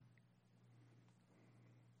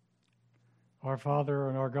Our Father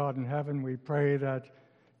and our God in heaven, we pray that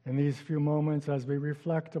in these few moments as we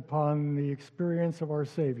reflect upon the experience of our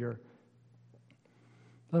Savior,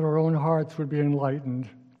 that our own hearts would be enlightened.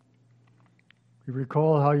 We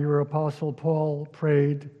recall how your Apostle Paul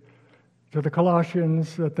prayed to the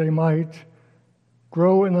Colossians that they might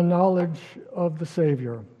grow in the knowledge of the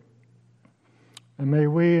Savior. And may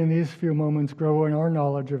we in these few moments grow in our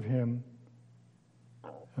knowledge of Him.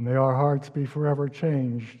 And may our hearts be forever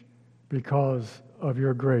changed because of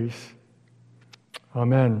your grace.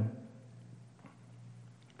 Amen.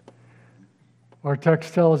 Our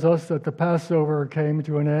text tells us that the Passover came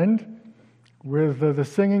to an end with the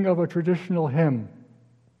singing of a traditional hymn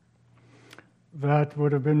that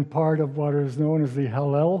would have been part of what is known as the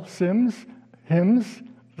Hallel hymns,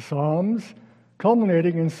 the Psalms,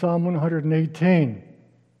 culminating in Psalm 118.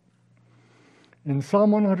 In Psalm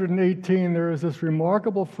 118, there is this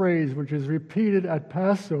remarkable phrase which is repeated at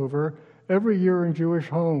Passover every year in Jewish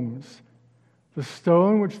homes. The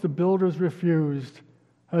stone which the builders refused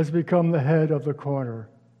has become the head of the corner.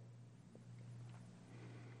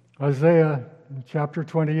 Isaiah chapter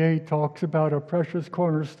 28 talks about a precious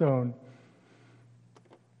cornerstone.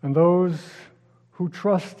 And those who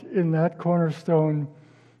trust in that cornerstone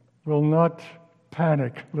will not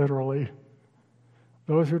panic, literally.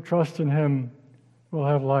 Those who trust in Him will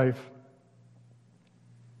have life.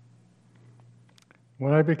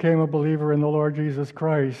 When I became a believer in the Lord Jesus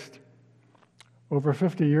Christ over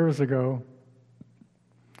 50 years ago,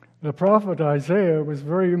 the prophet Isaiah was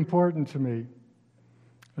very important to me.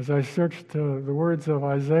 As I searched the words of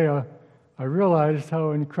Isaiah, I realized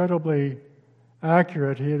how incredibly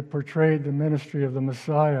accurate he had portrayed the ministry of the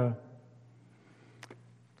Messiah.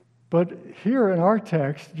 But here in our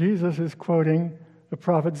text, Jesus is quoting the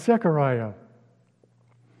prophet Zechariah.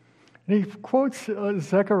 And he quotes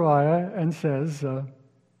Zechariah and says,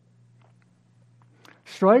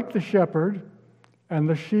 "Strike the shepherd, and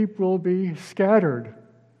the sheep will be scattered."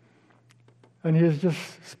 And he has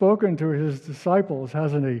just spoken to his disciples,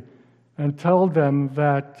 hasn't he? And told them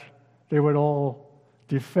that they would all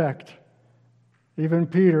defect. Even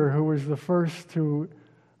Peter, who was the first to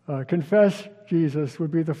confess Jesus,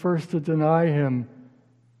 would be the first to deny him.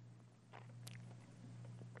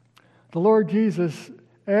 The Lord Jesus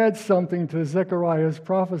adds something to Zechariah's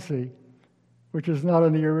prophecy, which is not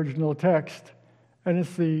in the original text, and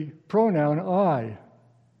it's the pronoun I.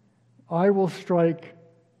 I will strike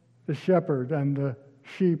the shepherd, and the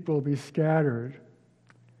sheep will be scattered.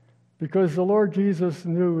 Because the Lord Jesus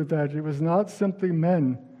knew that it was not simply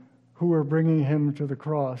men who were bringing him to the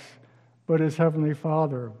cross, but his heavenly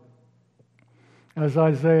Father. As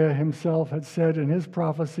Isaiah himself had said in his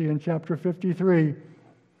prophecy in chapter 53,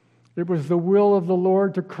 it was the will of the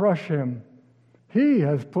Lord to crush him. He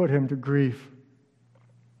has put him to grief.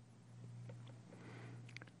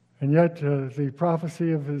 And yet the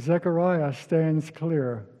prophecy of Zechariah stands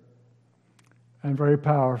clear and very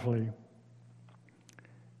powerfully.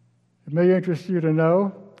 It may interest you to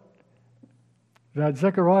know that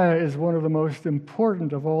Zechariah is one of the most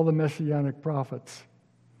important of all the messianic prophets.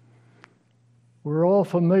 We're all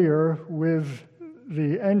familiar with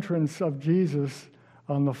the entrance of Jesus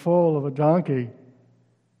on the foal of a donkey,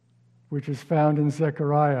 which is found in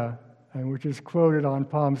Zechariah and which is quoted on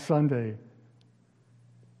Palm Sunday.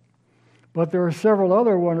 But there are several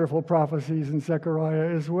other wonderful prophecies in Zechariah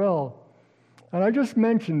as well. And I just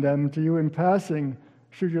mentioned them to you in passing,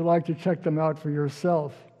 should you like to check them out for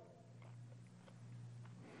yourself.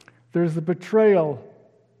 There's the betrayal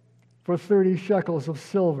for 30 shekels of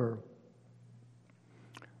silver.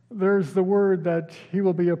 There's the word that he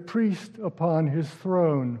will be a priest upon his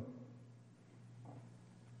throne,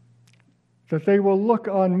 that they will look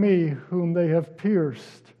on me whom they have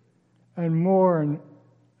pierced and mourn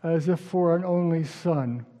as if for an only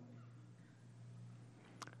son.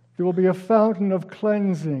 There will be a fountain of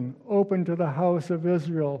cleansing open to the house of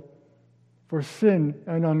Israel for sin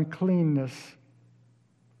and uncleanness.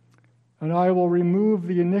 And I will remove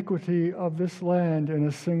the iniquity of this land in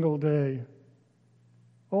a single day.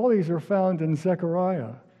 All these are found in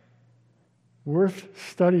Zechariah. Worth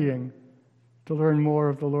studying to learn more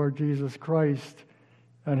of the Lord Jesus Christ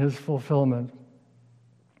and his fulfillment.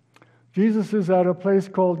 Jesus is at a place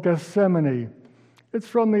called Gethsemane. It's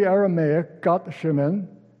from the Aramaic Gethsemane,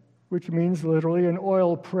 which means literally an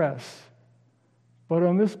oil press. But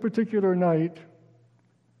on this particular night,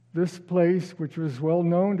 this place, which was well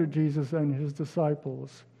known to Jesus and his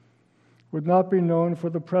disciples, would not be known for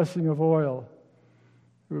the pressing of oil.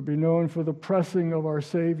 It would be known for the pressing of our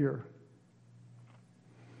Savior,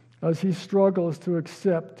 as he struggles to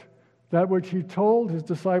accept that which he told his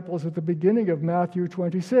disciples at the beginning of Matthew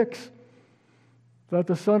 26. that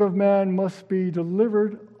the Son of Man must be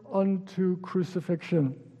delivered unto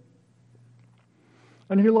crucifixion.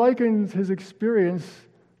 And he likens his experience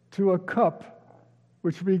to a cup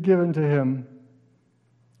which will be given to him.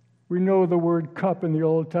 We know the word cup in the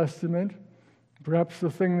Old Testament. Perhaps the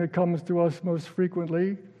thing that comes to us most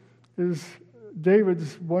frequently is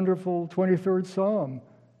David's wonderful 23rd Psalm,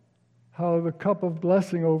 how the cup of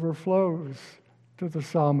blessing overflows to the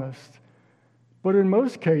psalmist. But in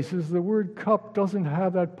most cases, the word cup doesn't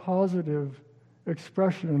have that positive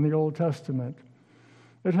expression in the Old Testament.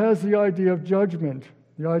 It has the idea of judgment,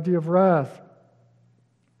 the idea of wrath.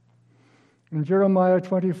 In Jeremiah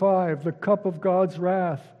 25, the cup of God's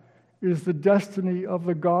wrath is the destiny of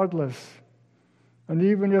the godless. And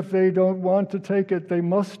even if they don't want to take it, they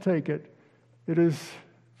must take it. It is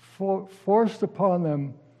forced upon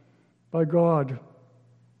them by God.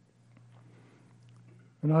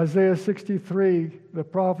 In Isaiah 63, the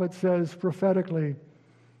prophet says prophetically,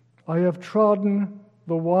 I have trodden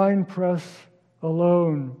the winepress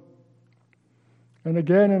alone. And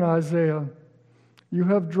again in Isaiah, you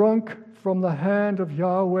have drunk from the hand of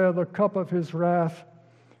Yahweh the cup of his wrath,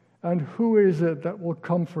 and who is it that will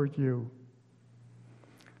comfort you?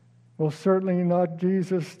 Well, certainly not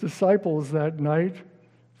Jesus' disciples that night,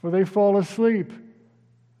 for they fall asleep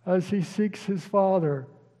as he seeks his Father,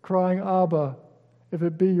 crying, Abba, if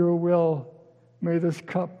it be your will, may this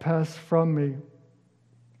cup pass from me.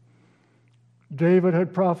 David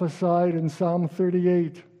had prophesied in Psalm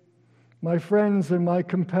 38, my friends and my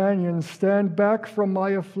companions stand back from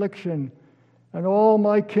my affliction, and all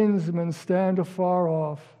my kinsmen stand afar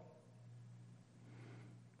off.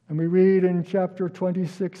 And we read in chapter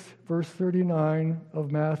 26, verse 39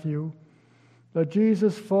 of Matthew, that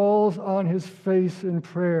Jesus falls on his face in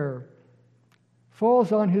prayer.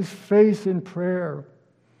 Falls on his face in prayer.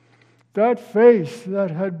 That face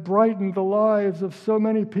that had brightened the lives of so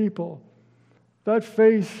many people, that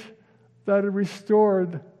face that had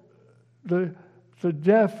restored the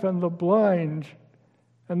deaf and the blind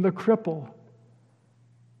and the cripple,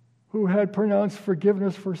 who had pronounced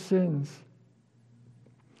forgiveness for sins.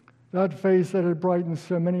 That face that had brightened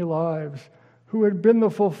so many lives, who had been the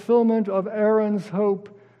fulfillment of Aaron's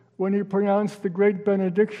hope when he pronounced the great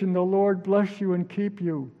benediction, the Lord bless you and keep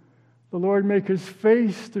you. The Lord make his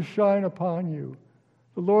face to shine upon you.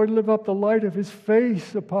 The Lord lift up the light of his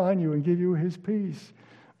face upon you and give you his peace.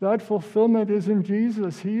 That fulfillment is in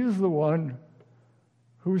Jesus. He is the one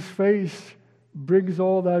whose face brings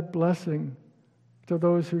all that blessing to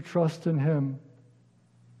those who trust in him.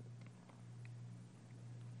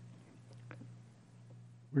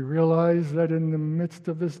 We realize that in the midst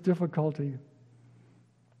of this difficulty,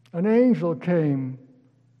 an angel came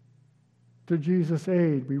to Jesus'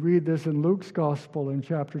 aid. We read this in Luke's Gospel in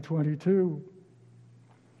chapter 22.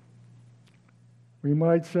 We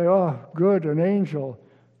might say, oh, good, an angel.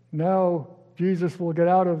 Now Jesus will get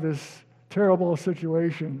out of this terrible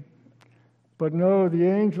situation. But no, the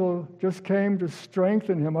angel just came to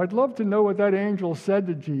strengthen him. I'd love to know what that angel said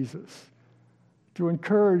to Jesus to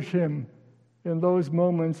encourage him in those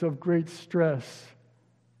moments of great stress.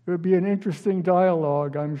 It would be an interesting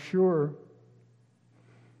dialogue, I'm sure.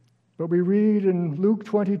 But we read in Luke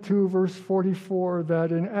 22, verse 44,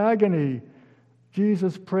 that in agony,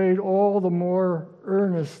 Jesus prayed all the more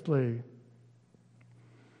earnestly.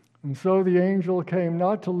 And so the angel came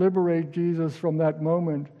not to liberate Jesus from that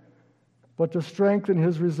moment, but to strengthen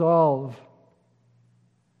his resolve.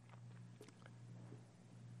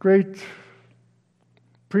 Great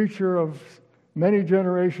preacher of many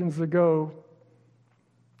generations ago,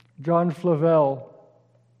 John Flavel,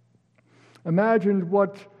 imagined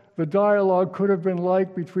what the dialogue could have been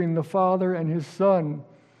like between the Father and his Son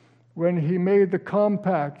when he made the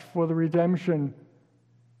compact for the redemption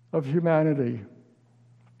of humanity.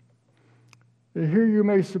 Here you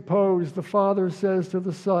may suppose the Father says to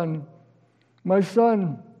the Son, my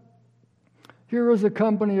Son, here is a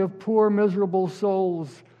company of poor, miserable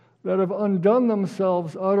souls that have undone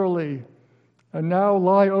themselves utterly and now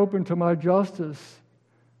lie open to my justice.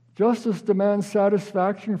 Justice demands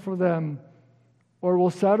satisfaction for them, or will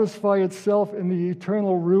satisfy itself in the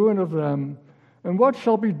eternal ruin of them. And what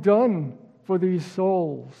shall be done for these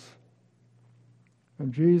souls?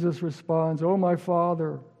 And Jesus responds, O my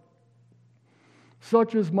Father,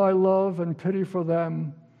 such is my love and pity for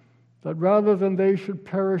them, that rather than they should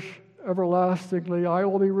perish everlastingly, I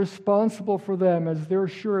will be responsible for them as their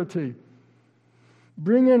surety.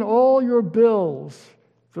 Bring in all your bills,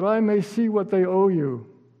 that I may see what they owe you.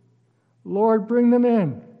 Lord, bring them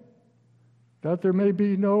in, that there may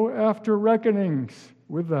be no after reckonings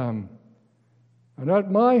with them. And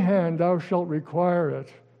at my hand thou shalt require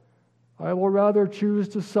it. I will rather choose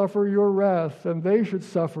to suffer your wrath than they should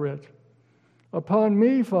suffer it. Upon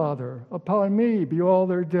me, Father, upon me be all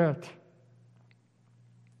their debt.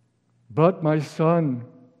 But, my son,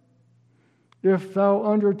 if thou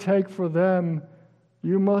undertake for them,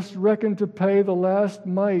 you must reckon to pay the last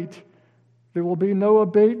mite. There will be no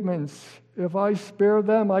abatements. If I spare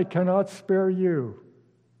them, I cannot spare you.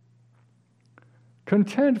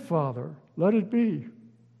 Content, Father, let it be.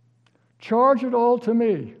 Charge it all to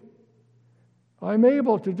me. I'm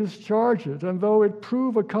able to discharge it, and though it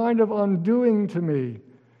prove a kind of undoing to me,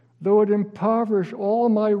 though it impoverish all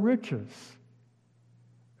my riches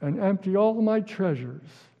and empty all my treasures,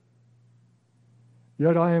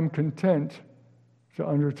 yet I am content to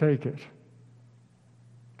undertake it.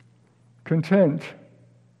 Content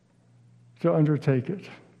to undertake it.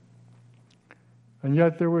 And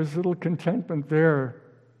yet there was little contentment there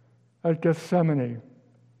at Gethsemane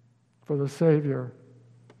for the Savior.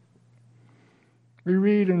 We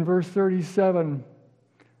read in verse 37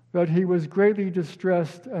 that he was greatly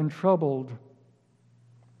distressed and troubled.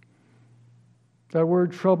 That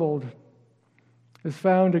word troubled is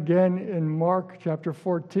found again in Mark chapter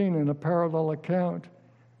 14 in a parallel account,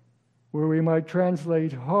 where we might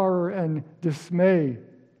translate horror and dismay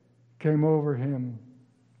came over him.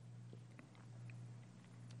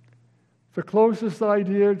 The closest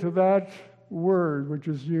idea to that word which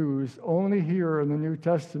is used only here in the New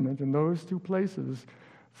Testament, in those two places,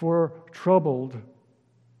 for troubled,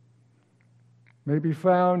 may be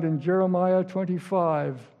found in Jeremiah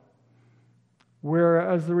 25, where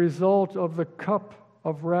as the result of the cup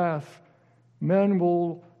of wrath, men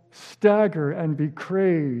will stagger and be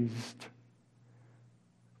crazed.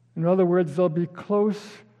 In other words, they'll be close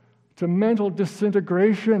to mental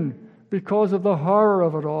disintegration because of the horror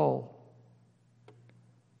of it all.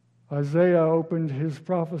 Isaiah opened his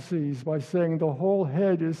prophecies by saying, the whole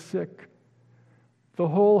head is sick, the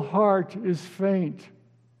whole heart is faint.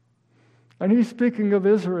 And he's speaking of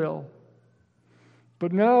Israel.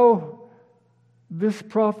 But now this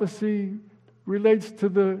prophecy relates to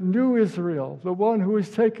the new Israel, the one who is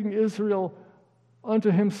taking Israel unto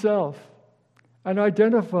himself and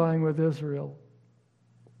identifying with Israel.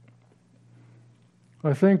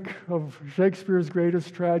 I think of Shakespeare's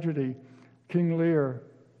greatest tragedy, King Lear.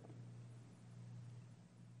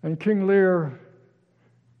 And King Lear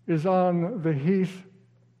is on the heath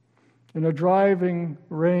in a driving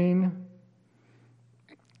rain,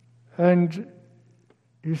 and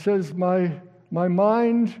he says, my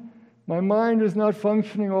mind is not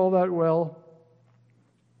functioning all that well.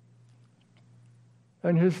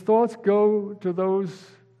 And his thoughts go to those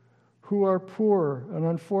who are poor and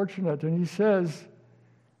unfortunate. And he says,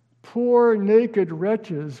 poor naked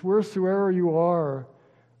wretches, wheresoever you are,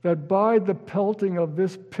 that bide the pelting of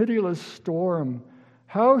this pitiless storm,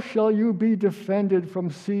 how shall you be defended from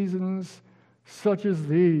seasons such as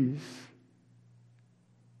these?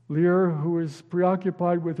 Lear, who is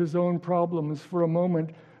preoccupied with his own problems for a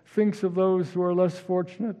moment, thinks of those who are less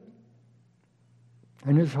fortunate,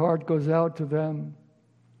 and his heart goes out to them.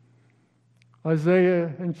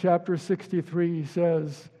 Isaiah in chapter 63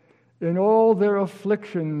 says, in all their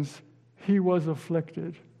afflictions he was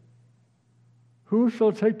afflicted. Who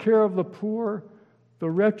shall take care of the poor, the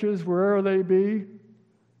wretches, wherever they be?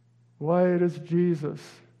 Why, it is Jesus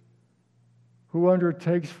who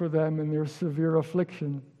undertakes for them in their severe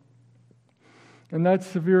affliction. And that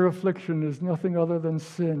severe affliction is nothing other than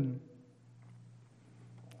sin.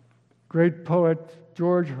 Great poet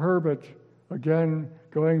George Herbert, again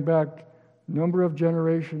going back a number of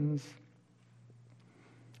generations,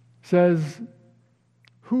 says,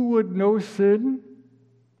 who would know sin?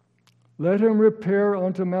 Let him repair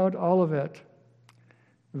unto Mount Olivet.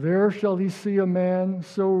 There shall he see a man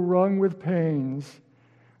so wrung with pains,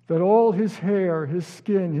 that all his hair, his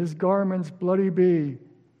skin, his garments bloody be.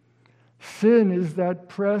 Sin is that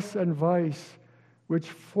press and vice, which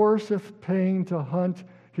forceth pain to hunt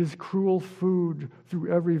his cruel food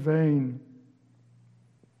through every vein.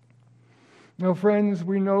 Now, friends,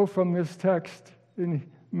 we know from this text in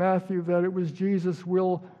Matthew that it was Jesus'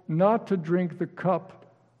 will not to drink the cup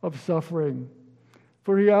of suffering.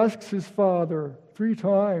 For he asks his Father 3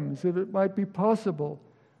 times if it might be possible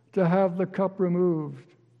to have the cup removed.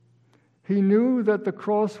 He knew that the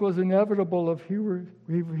cross was inevitable if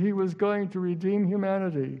he was going to redeem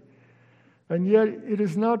humanity. And yet it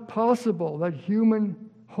is not possible that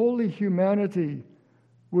holy humanity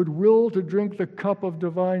would will to drink the cup of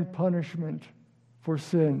divine punishment for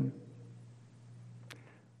sin.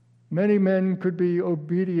 Many men could be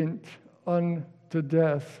obedient unto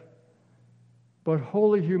death, but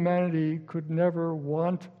holy humanity could never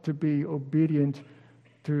want to be obedient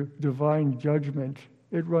to divine judgment.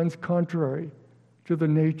 It runs contrary to the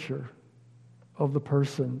nature of the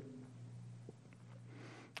person.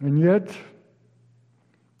 And yet,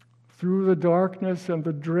 through the darkness and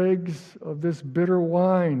the dregs of this bitter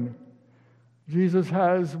wine, Jesus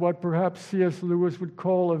has what perhaps C.S. Lewis would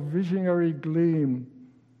call a visionary gleam.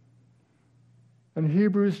 And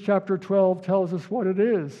Hebrews chapter 12 tells us what it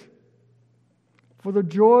is. For the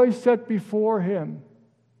joy set before him,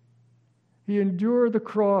 he endured the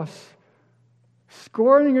cross,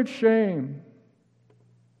 scorning its shame.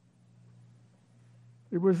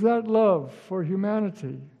 It was that love for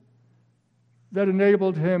humanity that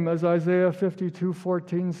enabled him, as Isaiah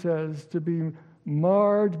 52:14 says, to be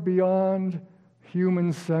marred beyond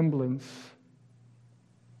human semblance.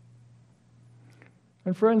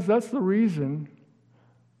 And friends, that's the reason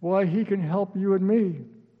why he can help you and me.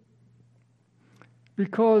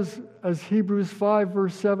 Because, as Hebrews 5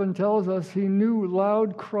 verse 7 tells us, he knew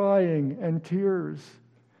loud crying and tears.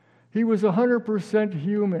 He was 100%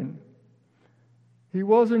 human. He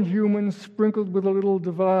wasn't human sprinkled with a little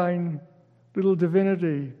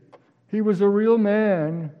divinity. He was a real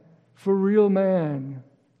man for real man.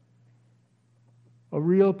 A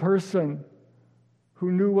real person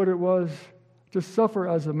who knew what it was to suffer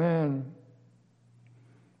as a man.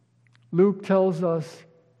 Luke tells us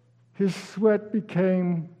his sweat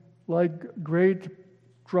became like great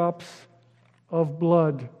drops of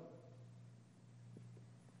blood.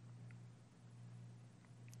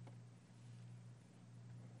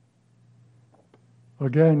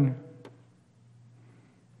 Again,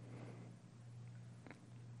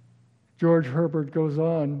 George Herbert goes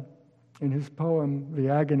on in his poem, The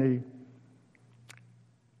Agony.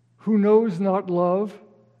 Who knows not love,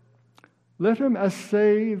 let him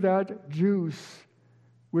essay that juice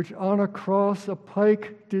which on a cross a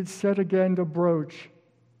pike did set again to broach.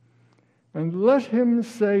 And let him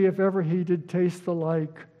say, if ever he did taste the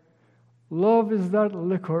like, love is that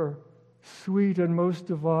liquor, sweet and most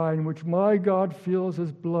divine, which my God feels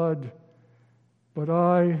as blood, but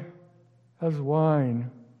I as wine.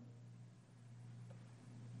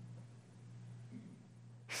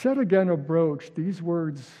 Set again a broach. These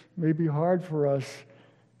words may be hard for us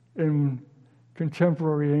in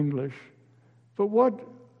contemporary English, but what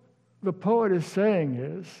the poet is saying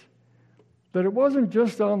is that it wasn't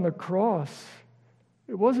just on the cross,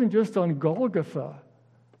 it wasn't just on Golgotha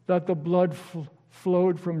that the blood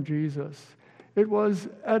flowed from Jesus. It was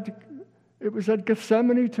at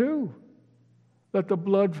Gethsemane too that the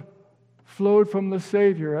blood flowed from the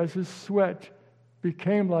Savior as his sweat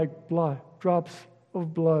became like blood, drops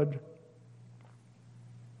of blood.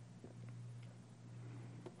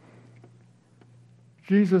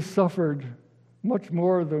 Jesus suffered much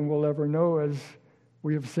more than we'll ever know, as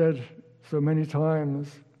we have said so many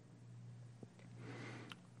times.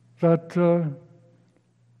 That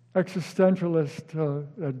existentialist,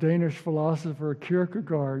 a Danish philosopher,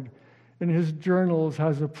 Kierkegaard, in his journals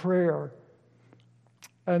has a prayer.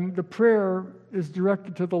 And the prayer is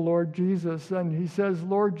directed to the Lord Jesus. And he says,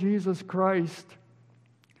 Lord Jesus Christ,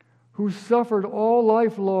 who suffered all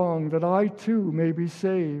life long that I too may be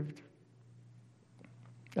saved.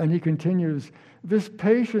 And he continues, this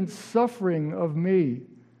patient suffering of me,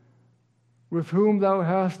 with whom thou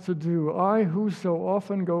hast to do, I who so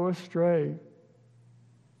often go astray.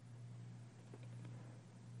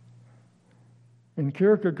 And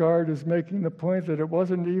Kierkegaard is making the point that it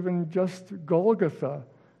wasn't even just Golgotha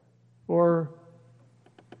or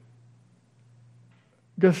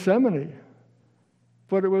Gethsemane,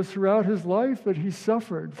 but it was throughout his life that he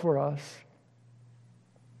suffered for us.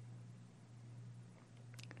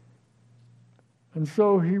 And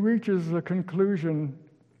so he reaches the conclusion,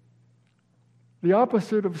 the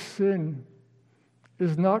opposite of sin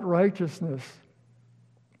is not righteousness.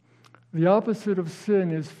 The opposite of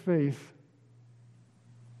sin is faith.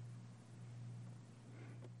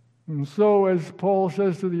 And so, as Paul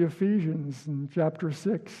says to the Ephesians in chapter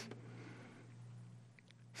 6,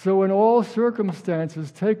 so in all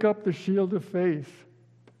circumstances take up the shield of faith.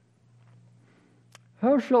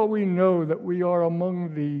 How shall we know that we are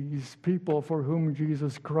among these people for whom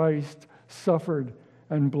Jesus Christ suffered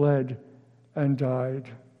and bled and died?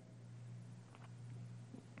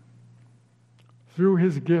 Through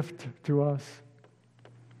his gift to us,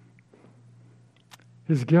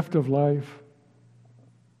 his gift of life.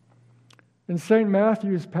 In St.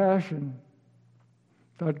 Matthew's Passion,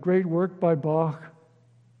 that great work by Bach,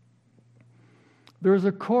 there's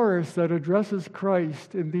a chorus that addresses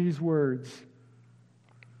Christ in these words: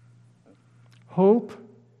 hope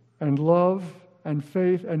and love and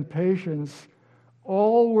faith and patience,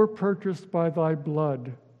 all were purchased by thy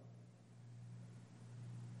blood.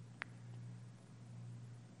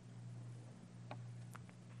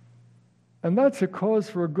 And that's a cause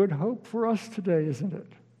for a good hope for us today, isn't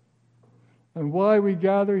it? And why we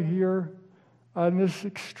gather here on this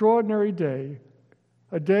extraordinary day,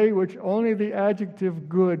 a day which only the adjective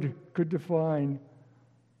good could define,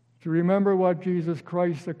 to remember what Jesus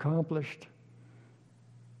Christ accomplished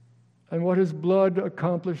and what his blood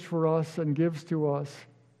accomplished for us and gives to us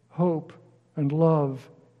hope and love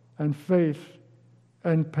and faith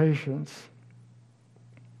and patience.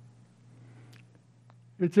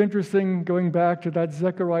 It's interesting going back to that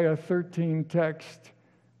Zechariah 13 text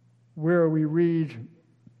where we read,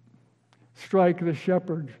 "Strike the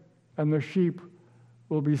shepherd and the sheep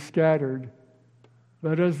will be scattered."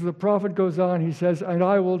 But as the prophet goes on, he says, "And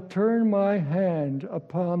I will turn my hand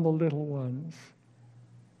upon the little ones."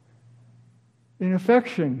 In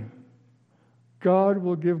affection, God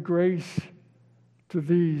will give grace to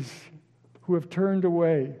these who have turned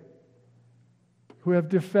away, who have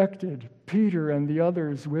defected, Peter and the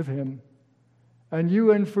others with him. And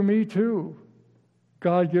you and for me too,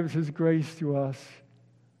 God gives his grace to us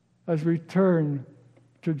as we turn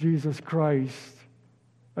to Jesus Christ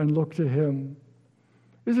and look to him.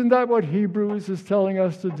 Isn't that what Hebrews is telling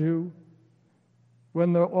us to do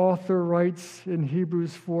when the author writes in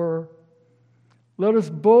Hebrews 4, "Let us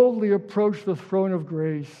boldly approach the throne of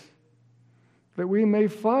grace, that we may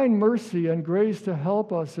find mercy and grace to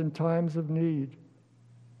help us in times of need."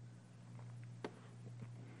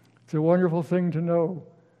 It's a wonderful thing to know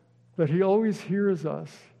that he always hears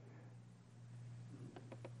us.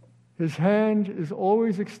 His hand is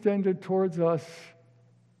always extended towards us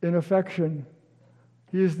in affection.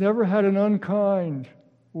 He has never had an unkind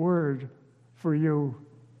word for you,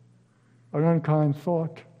 an unkind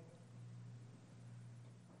thought,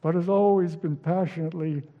 but has always been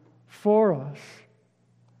passionately for us.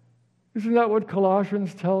 Isn't that what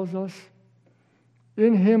Colossians tells us?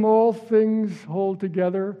 In him all things hold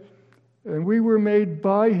together, and we were made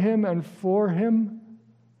by him and for him.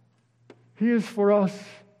 He is for us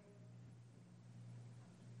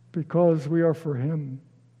because we are for him.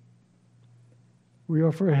 We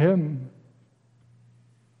are for him.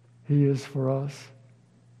 He is for us.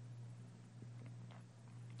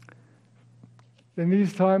 In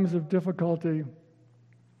these times of difficulty,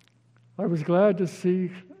 I was glad to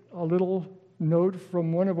see a little note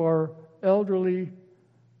from one of our elderly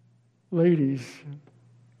ladies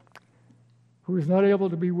who is not able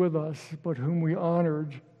to be with us, but whom we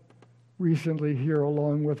honored recently here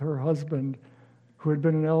along with her husband, who had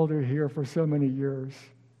been an elder here for so many years.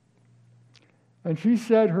 And she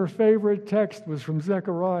said her favorite text was from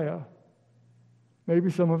Zechariah. Maybe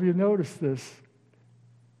some of you noticed this.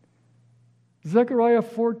 Zechariah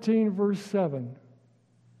 14, verse 7.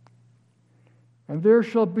 "And there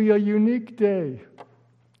shall be a unique day,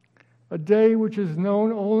 a day which is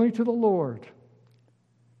known only to the Lord,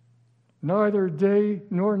 neither day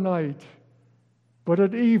nor night, but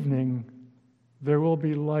at evening there will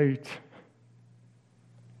be light."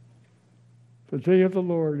 The day of the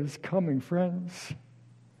Lord is coming, friends.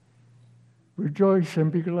 Rejoice and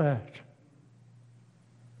be glad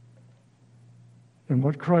in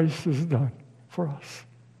what Christ has done for us.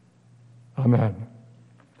 Amen.